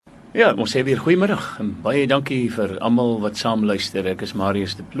Ja, ons sê weer goeiemiddag en baie dankie vir almal wat saam luister. Ek is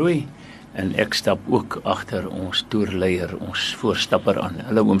Marius en ek stap ook agter ons toerleier, ons voorstapper aan.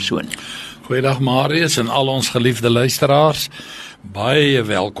 Hallo Oom Soon. Goeiedag Marius en al ons geliefde luisteraars. Baie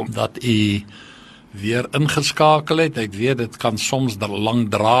welkom dat u weer ingeskakel het. Ek weet dit kan soms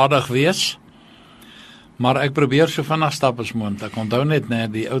langdradig wees. Maar ek probeer so vinnig stap as moontlik. Ek onthou net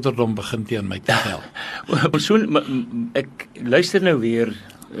die ouderdom begin teen my te tel. Oom Soon, ek luister nou weer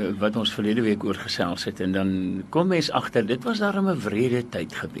wat ons verlede week oor gesels het en dan kom mens agter, dit was daarom 'n wrede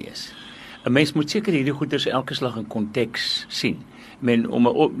tyd gewees. 'n Mens moet seker hierdie goeders elke slag in konteks sien. Men om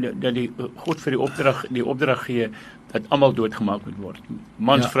dat die God vir die opdrag gee dat almal doodgemaak moet word.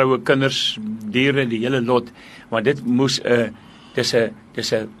 Mans, vroue, kinders, diere, die hele lot, want dit moes dis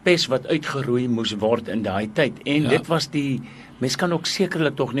 'n pes wat uitgeroei moes word in daai tyd. En dit was mens kan ook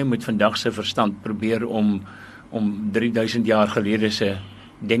sekerlik tog nie met vandag se verstand probeer om 3000 jaar gelede se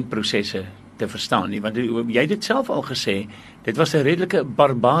denkprosesse te verstaan nie, want jy het dit self al gesê, dit was 'n redelike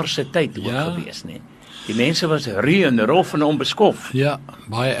barbaarse tyd ook gewees, nie. Die mense was ruw en rof en onbeskof. Ja,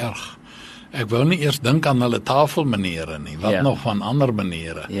 baie erg. Ek wou nie eers dink aan hulle tafelmaniere nie, wat nog van ander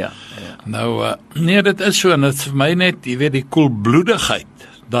maniere. Ja. Nou, nee, dit is so, en dit is vir my net, jy weet, die koelbloedigheid,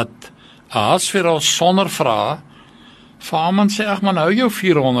 dat Ahasveros sonder vrae, vir Haman sê, ag man, hou jou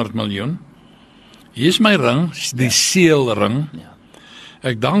 400 miljoen, hier is my ring, die seelring.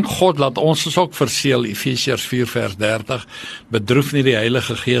 Ek dank God dat ons is ook verseël, Efesiërs 4 vers 30, bedroef nie die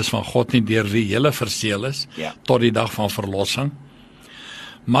Heilige Gees van God nie, deur wie julle verseël is, tot die dag van verlossing.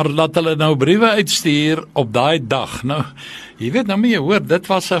 Maar dat hulle nou briewe uitstuur op daai dag, nou, jy weet nou moet jy hoor, dit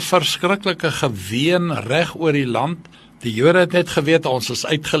was 'n verskriklike geween reg oor die land, die Jode het net geweet, ons is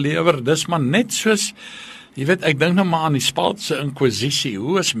uitgelewer, dis maar net soos, jy weet, ek dink nou maar aan die Spaanse Inkwisisie,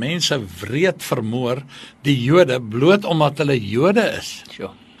 hoe is mense wreed vermoor, die Jode, bloot omdat hulle Jode is.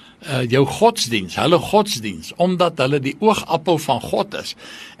 Jou godsdiens, hulle godsdiens, omdat hulle die oogappel van God is.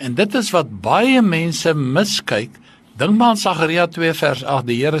 En dit is wat baie mense miskyk. Dink maar aan Sagaria 2 vers 8,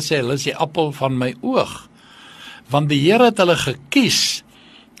 die Here sê, hulle is die appel van my oog. Want die Here het hulle gekies,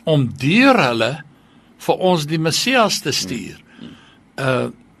 om deur hulle, vir ons die Messias te stuur.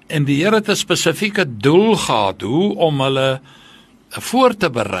 En die Here het 'n spesifieke doel gehad, hoe om hulle voor te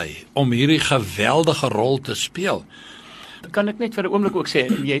berei, om hierdie geweldige rol te speel. Kan ek net vir 'n oomblik ook sê,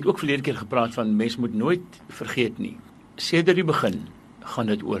 jy het ook verlede keer gepraat van, mens moet nooit vergeet nie, sedert die begin, gaan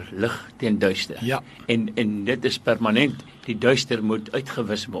dit oor lig teen duister. En dit is permanent, die duister moet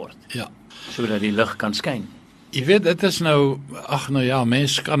uitgewis word, sodat die lig kan skyn. Jy weet, dit is nou,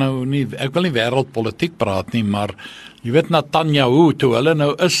 mens kan nou nie, ek wil nie wêreldpolitiek praat nie, maar jy weet Netanyahu, toe hulle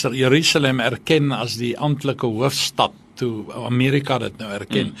nou is Jerusalem erken as die amptelike hoofstad, toe Amerika dit nou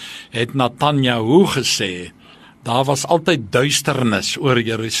erken, het Netanyahu gesê, daar was altyd duisternis oor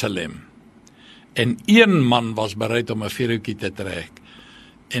Jerusalem. En een man was bereid om 'n vuurtjie te trek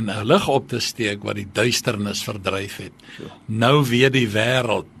en 'n lig op te steek wat die duisternis verdryf het. Nou weet die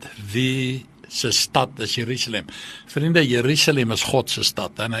wêreld wie se stad is Jerusalem. Vriende, Jerusalem is God se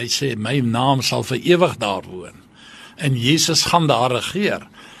stad en hy sê, my naam sal vir ewig daar woon. En Jesus gaan daar regeer.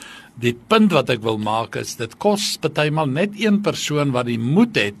 Die punt wat ek wil maak is, dit kos partymal net een persoon wat die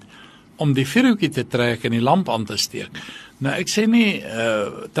moed het om die vuurtjie te trek en die lamp aan te steek. Nou ek sê nie,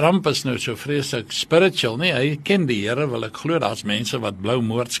 Trump is nou so vreeslik spiritual nie, hy ken die Here, wil ek glo, daar's mense wat blou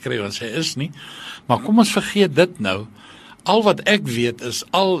moord skreeu en sê is nie, maar kom ons vergeet dit nou. Al wat ek weet is,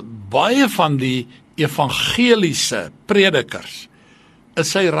 al baie van die evangeliese predikers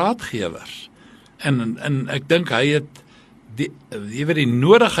is sy raadgewers. En ek dink hy het die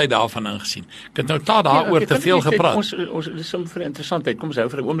nodigheid daarvan ingesien. Ek het nou daaroor te veel gepraat. Ons dis sommer vir interessantheid. Kom ons hou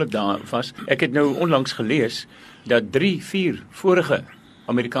vir 'n oomblik daar vas. Ek het nou onlangs gelees dat 3-4 vorige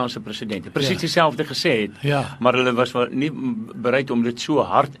Amerikaanse presidente presies dieselfde gesê het, maar hulle was nie bereid om dit so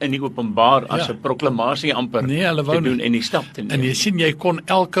hard in die openbaar as 'n proklamasie amper te doen en die stap te neem. En jy sien, jy kon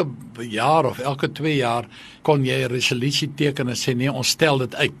elke jaar of elke 2 jaar kon jy 'n resolusie teken en sê nee, ons stel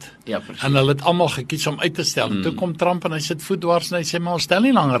dit uit. En hulle het almal gekies om uit te stel. En toe kom Trump en hy sit voet dwars en hy sê maar ons stel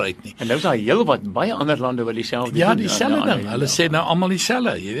nie langer uit nie. En nou is daar heelwat baie ander lande wat dieselfde doen. Ja, dieselfde ding. Hulle sê nou almal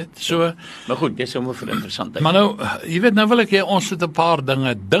dieselfde, jy weet. So, maar goed, dis sommer vir interessantheid. Maar nou, jy weet, nou wil ek hê ons moet 'n paar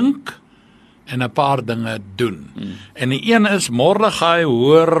dinge dink en 'n paar dinge doen. En die een is Mordegai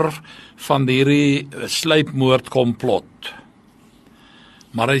hoor van hierdie sluipmoordkomplot.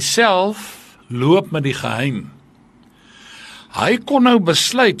 Maar hy self loop met die geheim. Hy kon nou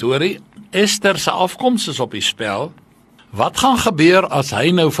besluit, hoorie, Ester se afkoms is op die spel. Wat gaan gebeur as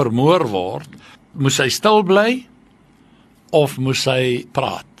hy nou vermoor word? Moes hy stil bly of moes hy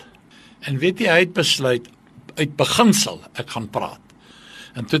praat? En weet jy, hy het besluit uit beginsel, ek gaan praat.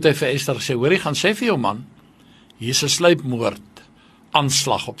 En toe het hy vir Esther gesê, hoor, jy gaan sê vir jou man, hier is 'n sluipmoord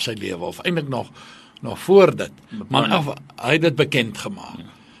aanslag op sy lewe, of eintlik nog voor dit. Maar hy het dit bekend gemaak.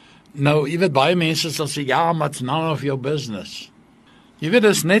 Nou, jy weet, baie mense sal sê, ja, maar it's none of your business. Jy weet,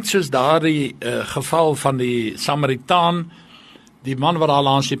 dit is net soos daardie geval van die Samaritaan, die man wat daar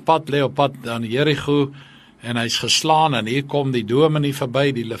langs die pad lê op pad aan Jerigo, en hy's geslaan, en hier kom die dominee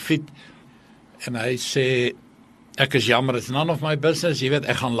verby, die leviet, en hy sê, ek is jammer, it's none of my business, jy weet,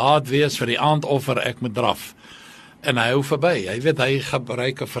 ek gaan laat wees vir die aandoffer, ek moet draf. En hy hou verby, hy weet, hy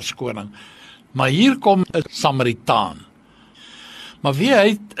gebruik 'n verskoning. Maar hier kom 'n Samaritaan. Maar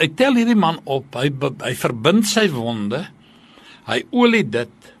hy tel hierdie man op, hy verbind sy wonde, hy olie dit,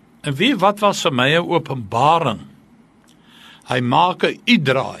 en wat was vir my 'n openbaring? Hy maak 'n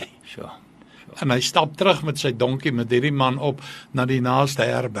U-draai, en hy stap terug met sy donkie, met hierdie man op, na die naaste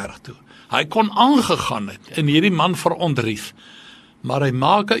herberg toe. Hy kon aangegaan het, en hierdie man verontrief, maar hy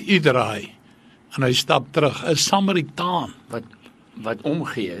maak 'n U-draai, en hy stap terug, 'n Samaritaan. Wat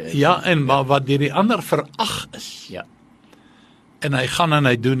omgee. Ja, en wat deur die ander verag is. Ja. En hy gaan en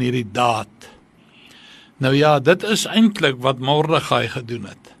hy doen hierdie daad. Nou ja, dit is eintlik wat Mordegai gedoen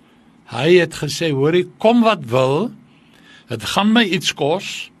het. Hy het gesê, hoorie, kom wat wil, het gaan my iets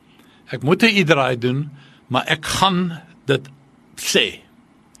kos, ek moet 'n U-draai doen, maar ek gaan dit sê.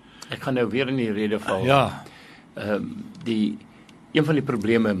 Ek gaan nou weer in die rede val. Ja. Een van die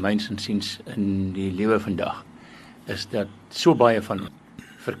probleme myns insiens in die lewe vandag is dat so baie van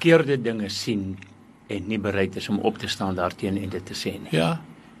verkeerde dinge sien en nie bereid is om op te staan daarteen en dit te sê nie. Ja.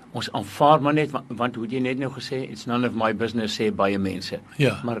 Ons aanvaar maar net, want hoe het jy net nou gesê, it's none of my business, sê baie mense.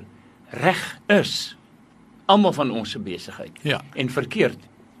 Ja. Maar reg is almal van ons se besigheid. Ja. En verkeerd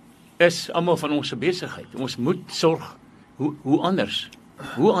is almal van ons se besigheid. Ons moet sorg, hoe anders?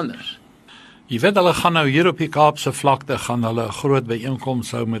 Hoe anders? Jy weet, hulle gaan nou hier op die Kaapse vlakte, gaan hulle 'n groot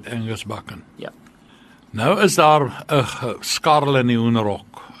byeenkoms hou met Engelsbakken. Ja. Nou is daar 'n skarrel in die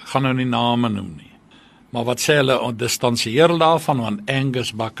hoenderhok. Ek gaan nou nie name noem nie. Maar wat sê hulle, distansieer daarvan, want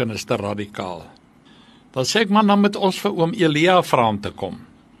Engelsbakken is te radikaal. Dan sê ek, man, dan moet ons vir oom Elia vra om te kom.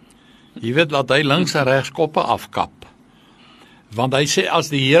 Jy weet, laat hy links en regs koppe afkap. Want hy sê, as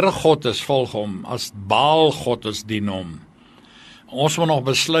die Here God is, volg hom, as Baal God is, dien hom. Ons moet nog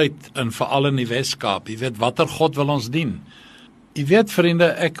besluit, en veral in die Weskaap, jy weet, watter God wil ons dien? Jy weet,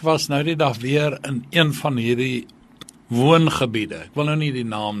 vriende, ek was nou die dag weer in een van hierdie woongebiede, ek wil nou nie die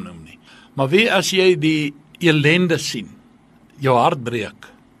naam noem nie, maar as jy die ellende sien, jou hart breek.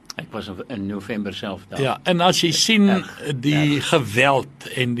 Ek was in November self daar. Ja, en as jy sien die geweld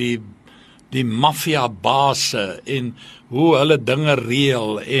en die maffia-base en hoe hulle dinge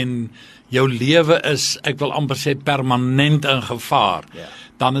reël en jou lewe is, ek wil amper sê, permanent in gevaar,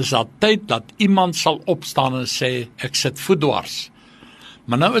 dan is daar tyd dat iemand sal opstaan en sê, ek sit voetdwars.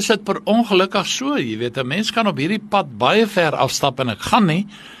 Maar nou is dit per ongelukkig so, jy weet, 'n mens kan op hierdie pad baie ver afstap en ek gaan nie,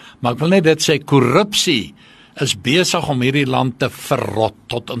 maar ek wil net dit sê, korrupsie is besig om hierdie land te verrot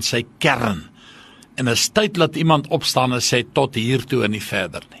tot in sy kern. En is tyd dat iemand opstaan en sê, tot hier toe en nie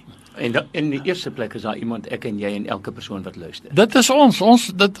verder nie. En in die eerste plek is daar iemand, ek en jy en elke persoon wat luister. Dit is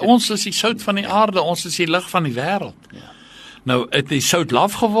ons is die sout van die aarde, ons is die lig van die wêreld. Ja. Nou, het die sout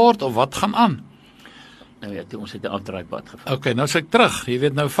laf geword, of wat gaan aan? Nou ja, ons het 'n afdraaipad gevat. Okay, nou is ek terug, jy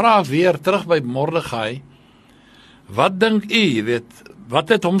weet, nou vra ek weer terug by Mordegai, wat dink jy weet, wat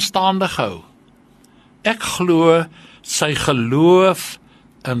het hom staande gehou? Ek glo sy geloof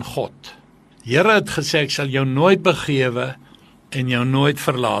in God. Here het gesê, ek sal jou nooit begewe en jou nooit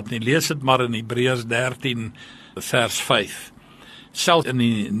verlaat nie. Lees dit maar in Hebreërs 13 vers 5. Selfs in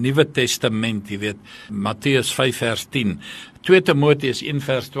die Nuwe Testament, jy weet, Matteus 5 vers 10. 2 Timoteus 1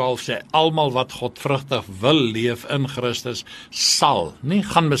 vers 12 sê, almal wat godvrugtig wil leef in Christus, sal, nie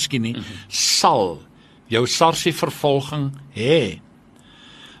gaan miskien nie, sal jou sarsie vervolging hê.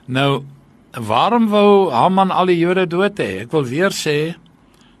 Nou, waarom wou Haman al die Jode dood hê? Ek wil weer sê,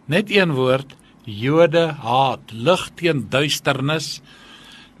 net een woord, Jode haat, lig teen duisternis,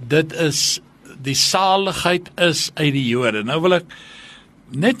 dit is, die saligheid is uit die Jode. Nou wil ek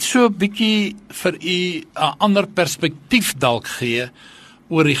net so 'n bietjie vir u 'n ander perspektief dalk gee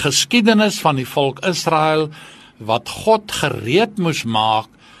oor die geskiedenis van die volk Israel, wat God gereed moes maak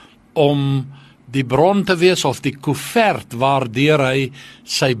om die bron te wees, of die koevert waardeur hy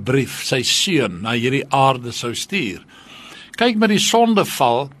sy brief, sy seun, na hierdie aarde sou stuur. Kyk, met die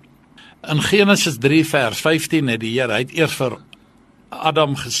sondeval, in Genesis 3 vers 15 het die Here, hy het eers vir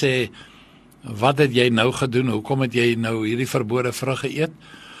Adam gesê, wat het jy nou gedoen, hoekom het jy nou hierdie verbode vrug geëet?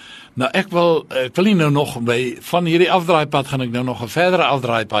 Nou ek wil nie nou nog van hierdie afdraaipad, gaan ek nou nog 'n verdere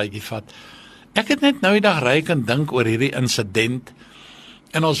afdraaipadjie vat. Ek het net nou die dag ryk en dink oor hierdie insident,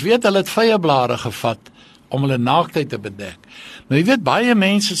 En ons weet hulle het vyeblare gevat om hulle naaktheid te bedek. Nou jy weet baie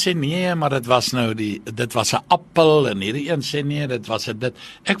mense sê nee, maar dit was 'n appel en hierdie een sê nee, dit was 'n dit.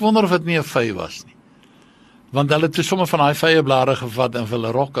 Ek wonder of dit nie 'n vy was nie. Want hulle het toe sommer van daai vyeblare gevat en vir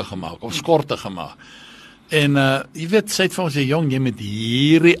hulle rokke gemaak of skorte gemaak. En jy weet, sê dit vir ons, jong, jy moet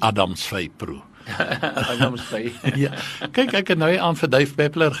hierdie adamsvy proe. Adamsvy. Ja, kyk, ek het nou aan vir Dave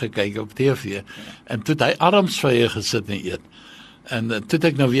Peppler gekyk op TV en toe het hy adamsvye gesit en eet. En toe het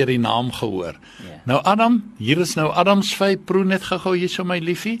ek nou weer die naam gehoor. Nou Adam, hier is nou adamsvy, proe net gou hier so my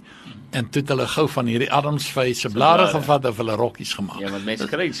liefie. En toe het hulle gou van hierdie adamsvy se blare gevat en hulle rokkies gemaak. Ja, want mense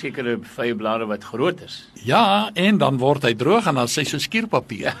kry sekere vyeblare wat groot is. Ja, en dan word hy droog en dan sê hy so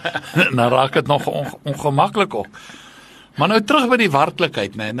skuurpapier. Dan raak dit nog ongemaklik ook. Maar nou terug by die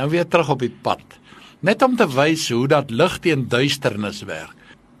werklikheid, nee, nou weer terug op die pad. Net om te wys hoe dat lig teen duisternis werk.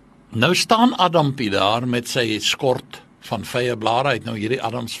 Nou staan Adampie daar met sy skort van vyeblare, hy het nou hierdie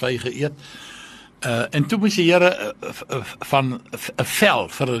adamsvy geëet. En toe moes die Here van 'n vel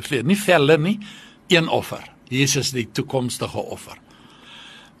vir hulle vlees, nie velle nie, een offer. Jesus die toekomstige offer.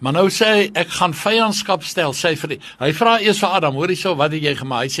 Maar nou sê hy, ek gaan vyandskap stel, sê hy vra eers vir Adam, hoor hierso, wat het jy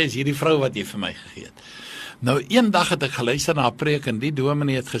gemaak? Hy sê, is hierdie vrou wat jy vir my gegee het. Nou eendag het ek geluister na 'n preek en die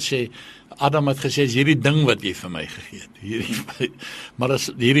dominee het gesê, Adam het gesê, is hierdie ding wat jy vir my gegee het. Maar is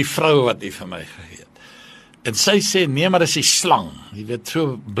hierdie vrou wat jy vir my gegee het. En sy sê, nee, maar dis die slang. Jy weet,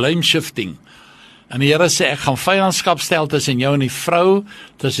 so blame shifting. En die Here sê, ek gaan vyandskap stel tussen jou en die vrou,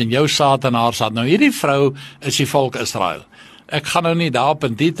 tussen jou saad en haar saad. Nou hierdie vrou is die volk Israel. Ek gaan nou nie daarop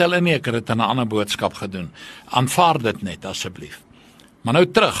in detail in nie, ek het dit in 'n ander boodskap gedoen. Aanvaar dit net asseblief. Maar nou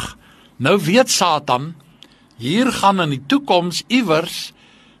terug. Nou weet Satan, hier gaan in die toekoms iewers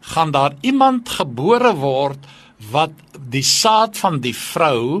gaan daar iemand gebore word wat die saad van die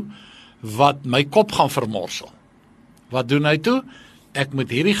vrou wat my kop gaan vermorsel. Wat doen hy toe? Ek moet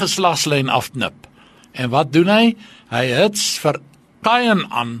hierdie geslagslyn afknip. En wat doen hy? Hy hits vir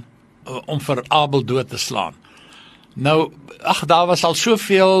Kain aan om vir Abel dood te slaan. Nou, daar was al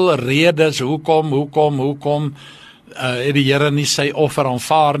soveel redes, hoekom het die Here nie sy offer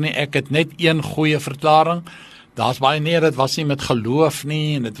aanvaar nie. Ek het net een goeie verklaring. Daar's baie nee, dit was nie met geloof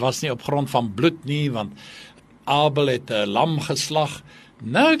nie, en dit was nie op grond van bloed nie, want Abel het 'n lam geslag.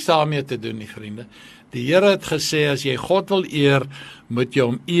 Niks daarmee te doen nie, vriende. Die Here het gesê, as jy God wil eer, moet jy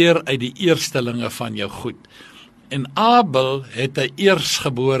hom eer uit die eerstelinge van jou goed. En Abel het 'n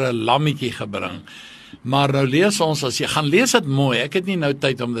eersgebore lammetjie gebring. Maar nou lees ons, as jy gaan lees dit mooi, ek het nie nou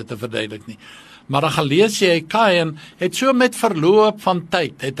tyd om dit te verduidelik nie, maar dan gaan lees jy, Kain het so met verloop van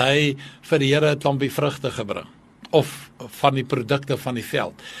tyd, het hy vir die Here 'n klompie vrugte gebring, of van die produkte van die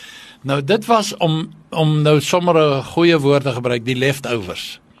veld. Nou dit was om nou sommer 'n goeie woord te gebruik, die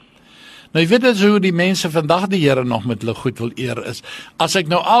leftovers. Nou jy weet dit is hoe die mense vandag die Here nog met hulle goed wil eer is. As ek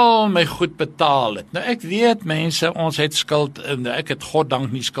nou al my goed betaal het. Nou ek weet mense, ons het skuld en ek het God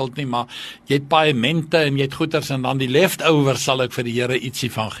dank nie skuld nie, maar jy het paemente en jy het goeders en dan die leftovers sal ek vir die Here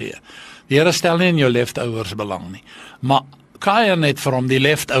ietsie van gee. Die Here stel nie in jou leftovers belang nie. Maar Kain het vir hom die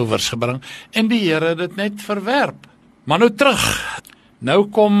leftovers gebring en die Here het dit net verwerp. Maar nou terug. Nou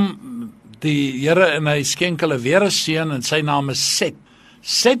kom die Here en hy skenk hulle weer 'n seun en sy naam is Set.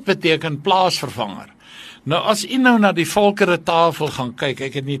 Set beteken plaasvervanger. Nou as u nou na die volkere tafel gaan kyk,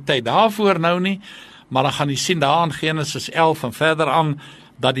 ek het nie tyd daarvoor nou nie, maar dan gaan u sien daar in Genesis 11 en verder aan,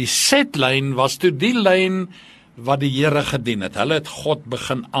 dat die setlyn was toe die lyn wat die Here gedien het. Hulle het God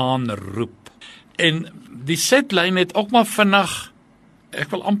begin aanroep. En die setlyn het ook maar vinnig, ek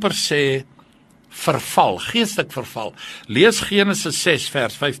wil amper sê, verval, geestelik verval. Lees Genesis 6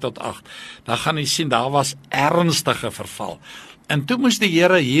 vers 5 tot 8, dan gaan u sien, daar was ernstige verval. En toe moes die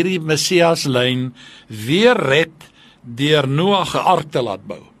Here hierdie Messias lyn weer red deur Noag 'n ark te laat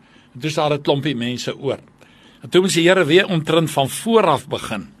bou. En toe is daar 'n klompie mense oor. En toe moes die Here weer omtrent van vooraf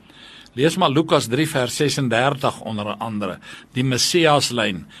begin. Lees maar Lukas 3 vers 36 onder andere, die Messias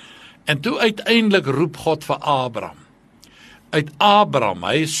lyn. En toe uiteindelik roep God vir Abraham. Uit Abraham,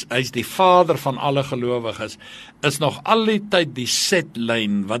 hy's die vader van alle gelowiges, is nog al die tyd die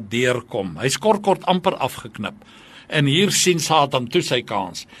setlyn wat deurkom. Hy's kort amper afgeknip. En hier sien Satan toe sy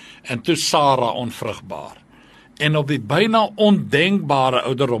kans, en toe Sara onvrugbaar. En op die byna ondenkbare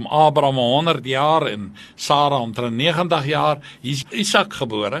ouderdom, Abraham 100 jaar en Sara omtrent 90 jaar, hier is Isak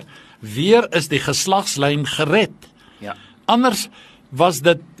gebore, weer is die geslagslyn gered. Ja. Anders was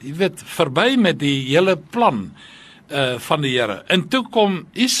dit, jy weet, verby met die hele plan van die Here. En toe kom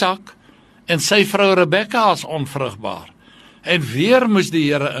Isak en sy vrou Rebekka as onvrugbaar. En weer moes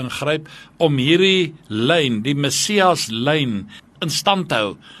die Here ingryp om hierdie lyn, die Messias lyn, in stand te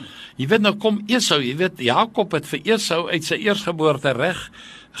hou. Jy weet, nou kom Esau, jy weet, Jakob het vir Esau uit sy eersgeboorte reg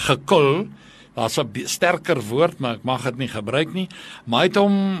gekul. Daar's 'n sterker woord, maar ek mag dit nie gebruik nie, maar hy het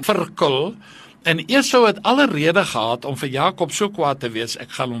hom verkul, en Esau het alle rede gehad om vir Jakob so kwaad te wees,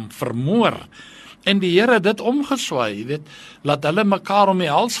 ek gaan hom vermoor. En die Here het dit omgeswaai, jy weet, laat hulle mekaar om die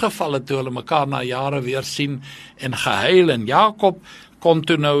hals geval het, toe hulle mekaar na jare weer sien en gehuil, en Jakob kon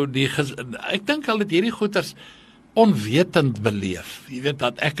toe nou ek dink hulle het hierdie goeters onwetend beleef, jy weet,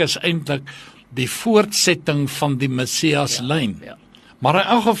 dat ek is eintlik die voortsetting van die Messias lyn. Ja. Maar in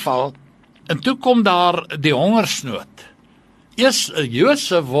elk geval, en toe kom daar die hongersnood. Eers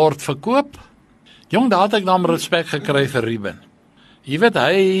Josef word verkoop. Jong, daar het ek dan respek gekry vir Reuben. Jy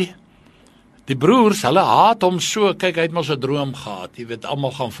weet, die broers, hulle haat hom so, kyk, hy het mos 'n droom gehad, jy weet,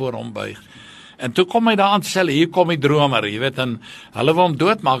 almal gaan voor hom buig. En toe kom hy daar aan sê, hier kom die dromer, jy weet, en hulle wil hom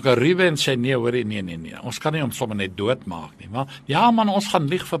doodmaak, en Reuben sê, nee, ons kan nie hom sommer net doodmaak nie, maar, ja man, ons gaan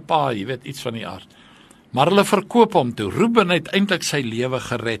lieg vir pa, jy weet, iets van die aard. Maar hulle verkoop hom toe. Reuben het eintlik sy lewe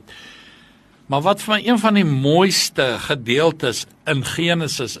gered. Maar wat vir my een van die mooiste gedeeltes in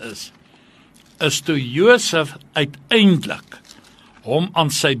Genesis is toe Josef uiteindelik hom aan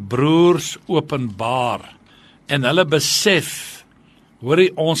sy broers openbaar, en hulle besef,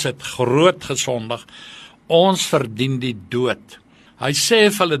 hoorie, ons het groot gesondig, ons verdien die dood. Hy sê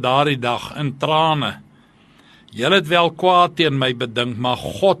vir hulle daardie dag in trane, julle het wel kwaad teen my bedink, maar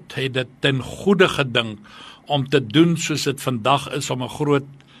God het dit ten goeie gedink om te doen soos dit vandag is, om 'n groot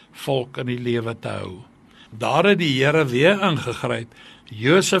volk in die lewe te hou. Daar het die Here weer ingegryp.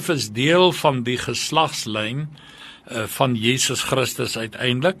 Josef is deel van die geslagslyn van Jesus Christus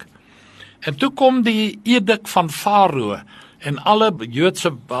uiteindelik. En toe kom die edik van Farao, en alle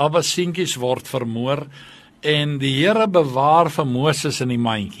Joodse babaseentjies word vermoor, en die Here bewaar vir Moses in die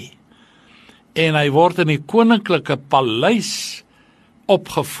mandjie. En hy word in die koninklike paleis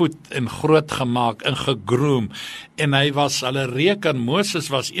opgevoed en grootgemaak en gegroom, en hulle reken, Moses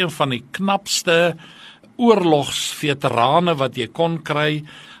was een van die knapste oorlogsveterane wat jy kon kry.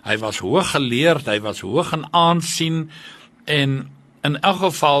 Hy was hooggeleerd, hy was hoog in aansien, en in elk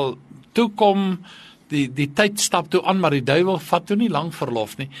geval, toe kom die tyd stap toe aan, maar die duiwel vat toe nie lang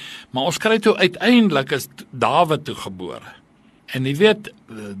verlof nie, maar ons kry toe uiteindelik is Dawid toe gebore. En jy weet,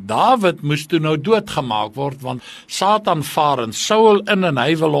 Dawid moes toe nou doodgemaak word, want Satan vaar in Saul in, en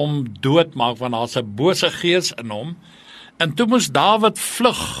hy wil hom doodmaak, want daar's 'n bose gees in hom, en toe moes Dawid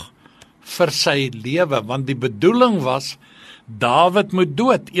vlug vir sy lewe, want die bedoeling was, Dawid moet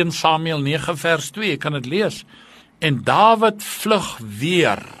dood, 1 Samuel 9 vers 2, jy kan dit lees, en Dawid vlug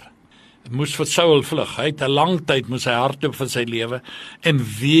weer, moes vir Saul vlug, hy het 'n lang tyd, moes hy hardloop vir sy lewe, en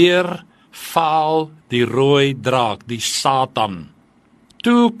weer faal die rooi draak, die Satan.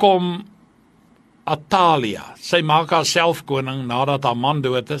 Toe kom Atalia, sy maak haarself koning, nadat haar man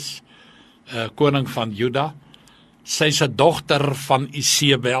dood is, koning van Juda, sy's 'n dogter van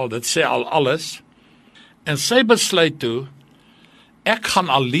Isebel, dit sê al alles, en sy besluit toe, ek gaan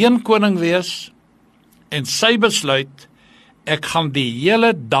alleen koning wees, en sy besluit, ek gaan die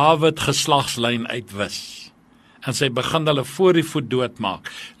hele Dawid geslagslyn uitwis. En sy begin hulle voor die voet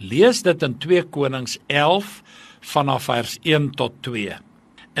doodmaak. Lees dit in 2 Konings 11 vanaf vers 1 tot 2.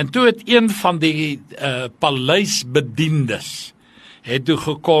 En toe het een van die paleisbediendes het toe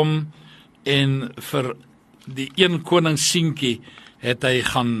gekom, en vir die 1 koningsseentjie het hy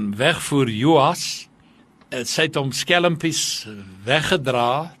gaan wegvoer Joas. Sy het hom skelmpies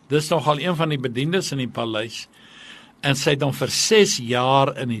weggedra. Dis nogal een van die bediendes in die paleis. En sy het hom vir 6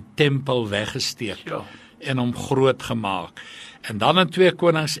 jaar in die tempel weggesteek. Ja. En hom groot gemaak. En dan in 2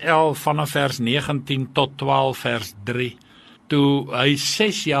 Konings 11 vanaf vers 19 tot 12 vers 3, toe hy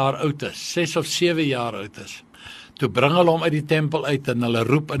 6 jaar oud is, 6 of 7 jaar oud is, toe bring hulle hom uit die tempel uit, en hulle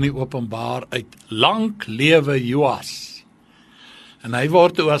roep in die openbaar uit, lank lewe Joas. En hy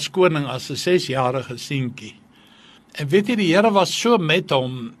word toe as koning as 'n 6-jarige seentjie. En weet jy, die Here was so met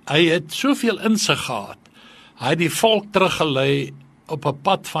hom, hy het soveel insig gehad, hy het die volk teruggelei op 'n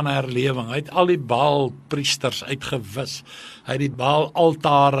pad van herlewing. Hy het al die Baal priesters uitgewis. Hy het die Baal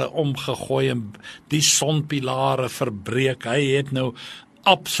altare omgegooi en die sonpilare verbreek. Hy het nou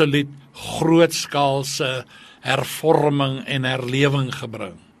absoluut grootskaalse hervorming en herlewing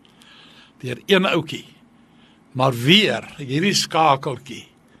gebring. Deur een ouetjie. Maar weer hierdie skakeltjie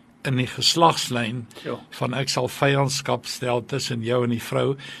in die geslagslyn van ek sal vyandskap stel tussen jou en die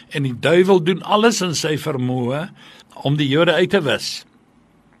vrou, en die duiwel doen alles in sy vermoë om die Jode uit te wis.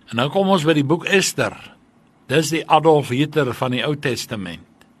 En nou kom ons by die boek Ester. Dis die Adolf Hitler van die Ou Testament.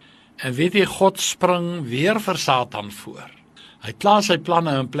 En weet jy, God spring weer vir Satan voor. Hy het klaar sy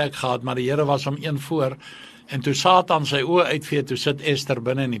planne in plek gehad, maar die Here was hom een voor, En toe Satan sy oë uitvee, toe sit Ester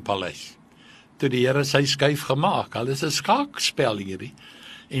binne in die paleis. Toe die Here sy skuif gemaak, hulle is 'n skaakspel hierdie.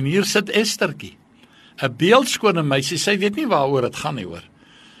 En hier sit Estertjie, 'n beeldskone meisie, sy weet nie waaroor dit gaan nie hoor.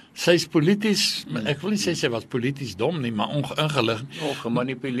 Sy is polities, ek wil nie sê sy was polities dom nie, maar ingelig.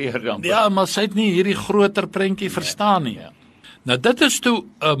 Gemanipuleer dan. Ja, maar sy het nie hierdie groter prentjie verstaan nie. Nou dit is toe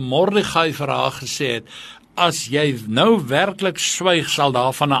 'n Mordegai vir haar gesê het, as jy nou werklik swyg, sal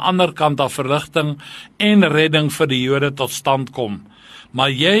daar van 'n ander kant af verligting en redding vir die Jode tot stand kom. Maar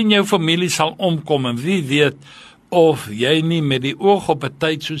jy en jou familie sal omkom en wie weet of jy nie met die oog op 'n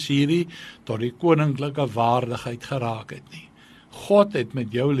tyd soos hierdie tot die koninklike waardigheid geraak het nie. God het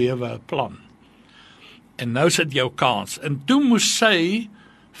met jou lewe 'n plan. En nou sit jou kans. En toe moes sy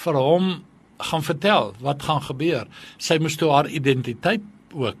vir hom gaan vertel wat gaan gebeur. Sy moes toe haar identiteit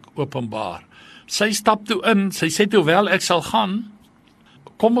ook openbaar. Sy stap toe in, sy sê toe wel ek sal gaan,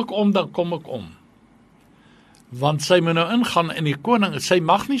 kom ek om, dan kom ek om. Want sy moet nou ingaan in die koning, sy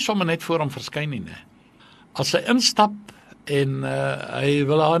mag nie sommer net voor hom verskyn nie. As sy instap en hy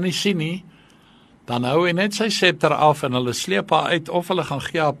wil haar nie sien nie, dan hou hy net sy scepter af en hulle sleep haar uit, of hulle gaan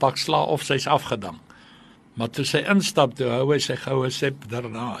gee haar pak sla, of sy's afgedank. Maar toe sy instap, toe hou hy sy goue scepter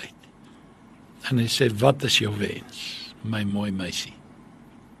daarna uit. En hy sê, wat is jou wens, my mooi meisie?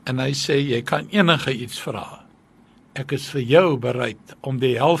 En hy sê, jy kan enige iets vra. Ek is vir jou bereid om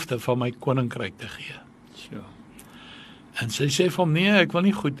die helfte van my koninkryk te gee. So. En sy sê vir hom, nee, ek wil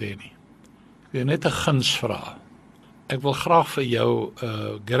nie goed hê nie. Ek wil net 'n guns vra. Ek wil graag vir jou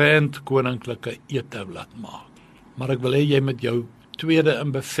 'n grand koninklike ete laat maak. Maar ek wil hê jy met jou tweede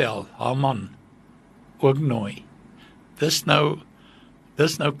in bevel, haar man, ook nooi. Dis nou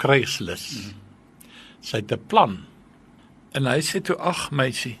kruislus. Sy het 'n plan. En hy sê toe, ag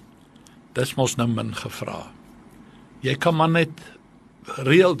meisie, dis mos nou min gevra. Jy kan maar net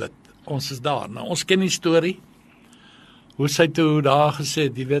reël dit. Ons is daar. Nou ons ken die storie. Hoe sy toe daar gesê,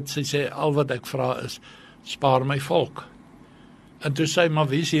 jy weet, sy sê, al wat ek vra is, spaar my volk. En toe sê, maar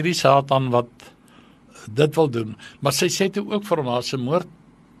wie is hierdie Satan wat dit wil doen? Maar sy sê toe ook vir hom, as 'n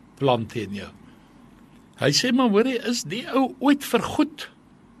moordplan teen jou. Hy sê, maar hoor jy, is die ou ooit vergoed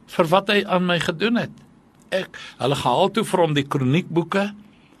vir wat hy aan my gedoen het? Hulle gehaal toe vir hom die kroniekboeke,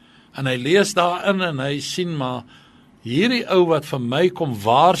 en hy lees daarin, en hy sien, maar hierdie ou wat vir my kom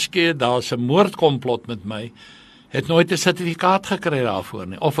waarsku, daar's 'n moordkomplot met my, het nooit 'n sertifikaat gekry daarvoor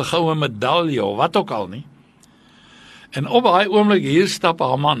nie, of 'n goue medalje, of wat ook al nie. En op daai oomblik hier stap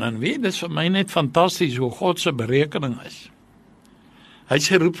Haman, en weet, dis vir my net fantasties hoe God se berekening is. Hy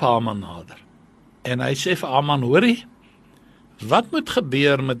sê, roep vir Haman nader. En hy sê vir Haman, hoorie, wat moet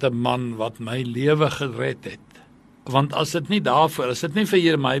gebeur met 'n man wat my lewe gered het? Want as dit nie daarvoor, as dit nie vir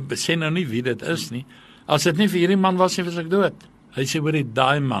hierdie, maar hy sê nou nie wie dit is nie, as dit nie vir hierdie man was nie, was ek dood. Hy sê, hoorie,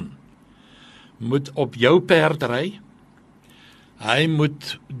 daai man moet op jou perd ry, hy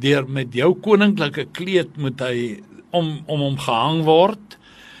moet met jou koninklike kleed moet hy om hom gehang word,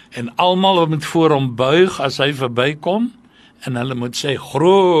 en almal moet voor hom buig as hy verbykom, en hulle moet sê,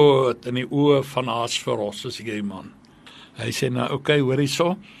 groot in die oë van Ahasveros is hierdie man. Hy sê, nou oké, hoor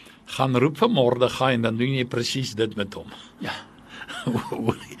hierso, gaan roep vir Mordegai, en dan doen jy presies dit met hom. Ja,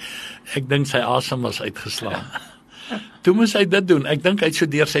 ek dink sy asem was uitgeslaan. Toe moes hy dit doen, ek dink hy het so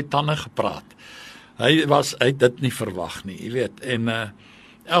deur sy tande gepraat. Hy het dit nie verwag nie, jy weet, en in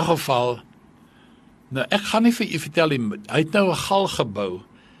elk geval, nou ek gaan nie vir u vertel, hy het nou 'n gal gebou,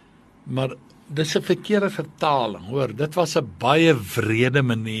 maar dis 'n verkeerde vertaling, hoor, dit was 'n baie wrede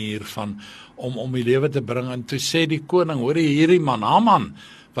manier om die lewe te bring, en toe sê die koning, hoor hierdie man, Haman,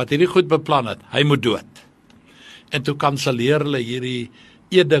 wat hierdie goed beplan het, hy moet dood. En toe kanselleer hulle hierdie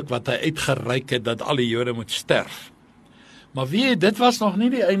edik wat hy uitgereik het, dat al die Jode moet sterf. Maar dit was nog nie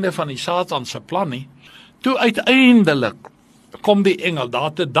die einde van die Satan se plan nie. Toe uiteindelik kom die engel, daar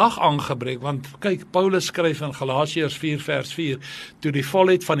het 'n dag aangebreek, want kyk, Paulus skryf in Galasiërs 4 vers 4, toe die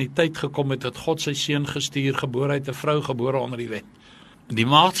volheid van die tyd gekom het, het God sy seun gestuur, gebore uit 'n vrou, gebore onder die wet. Die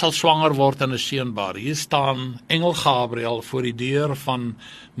maagd sal swanger word en 'n seun baar. Hier staan engel Gabriël voor die deur van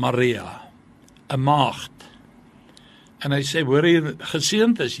Maria, 'n maagd. En hy sê, hoor hier,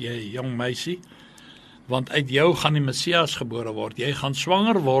 geseënd is jy, jong meisie, want uit jou gaan die Messias gebore word. Jy gaan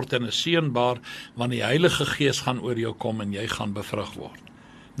swanger word en 'n seun baar, want die Heilige Gees gaan oor jou kom en jy gaan bevrug word.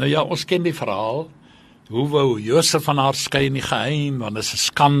 Nou ja, ons ken die verhaal, hoe wou Josef van haar skei in die geheim, want dit is 'n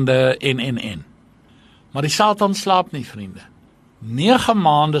skande en. Maar die Satan slaap nie, vriende. 9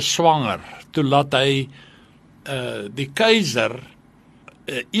 maande swanger, toe laat hy die keiser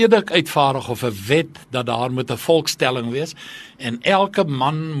edik uitvaardig of 'n wet, dat daar moet 'n volkstelling wees, en elke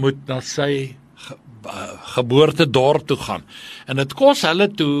man moet na sy geboortedorp toe gaan. En dit kos hulle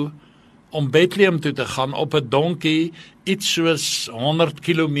toe om Bethlehem toe te gaan op 'n donkie, iets soos 100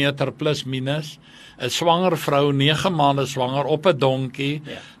 kilometer plus minus, 'n swanger vrou, 9 maande swanger op 'n donkie,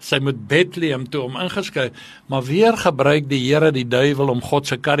 sy moet Bethlehem toe om ingeskryf, maar weer gebruik die Here die duiwel om God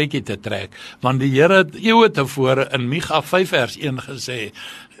se karretjie te trek, want die Here het eeue tevore in Micha 5 vers 1 gesê,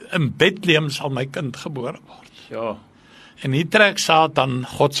 in Bethlehem sal my kind gebore word. Ja. En hier trek Satan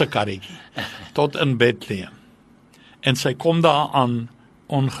God se karretjie tot in Bethlehem. En sy kom daar aan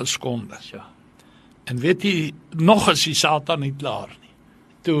ongeskonde. Ja. En weet jy, nog is die Satan nie klaar nie.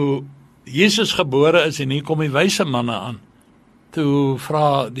 Toe Jesus gebore is en hier kom die wyse manne aan, toe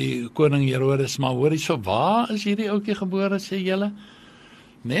vra die koning Herodes, maar hoor hierso, waar is hierdie ouetjie gebore, sê julle?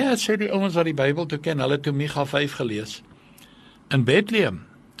 Nee, sê die ouens wat die Bybel toe ken, hulle toe Micha 5 gelees. In Bethlehem.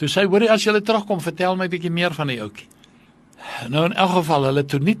 Toe sê, hoor jy, as julle terugkom, vertel my 'n bietjie meer van die ouetjie. Nou in elk geval, hulle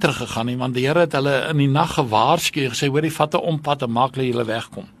toe nie teruggegaan nie, want die Here het hulle in die nag gewaarsku, gesê, hoor jy, vat 'n ompad en maak dat julle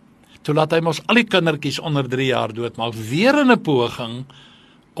wegkom. Toe laat hy mos al die kindertjies onder 3 jaar doodmaak, weer in 'n poging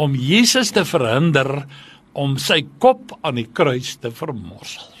om Jesus te verhinder om sy kop aan die kruis te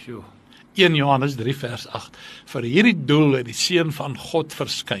vermorsel. 1 Johannes 3 vers 8. Vir hierdie doel het die Seun van God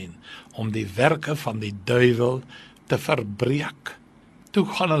verskyn, om die werke van die duiwel te verbreek. Toe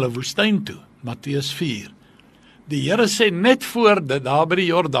gaan hulle woestyn toe, Matteus 4. Die Here sê net voor dit, daar by die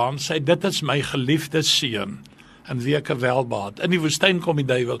Jordaan, sê, dit is my geliefde seun, in wie ek welbaat. In die woestyn kom die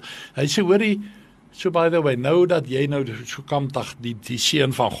duiwel. Hy sê, hoorie, so by the way, nou dat jy nou so kamtig die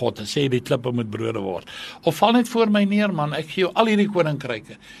seun van God, en sê die klippe moet brode word. Of val net voor my neer, man, ek gee jou al hierdie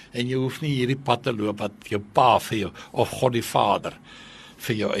koninkryke, en jy hoef nie hierdie pad te loop, wat jou pa vir jou, of God die Vader,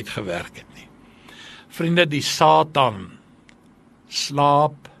 vir jou uitgewerk het nie. Vriende, die Satan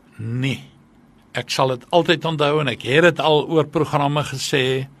slaap nie. Ek sal dit altyd onthou, en ek het dit al oor programme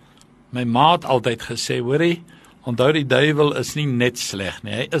gesê, my ma het altyd gesê, hoorie, onthou die duiwel is nie net sleg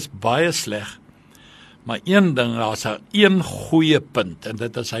nie, hy is baie sleg, maar een ding, daar is 'n goeie punt, en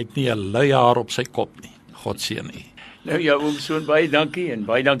dit is, hy het nie 'n lui haar op sy kop nie. God seën u. Nou ja, Oom Soon, baie dankie, en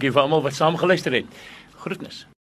baie dankie vir almal wat saam geluister het. Groetnis.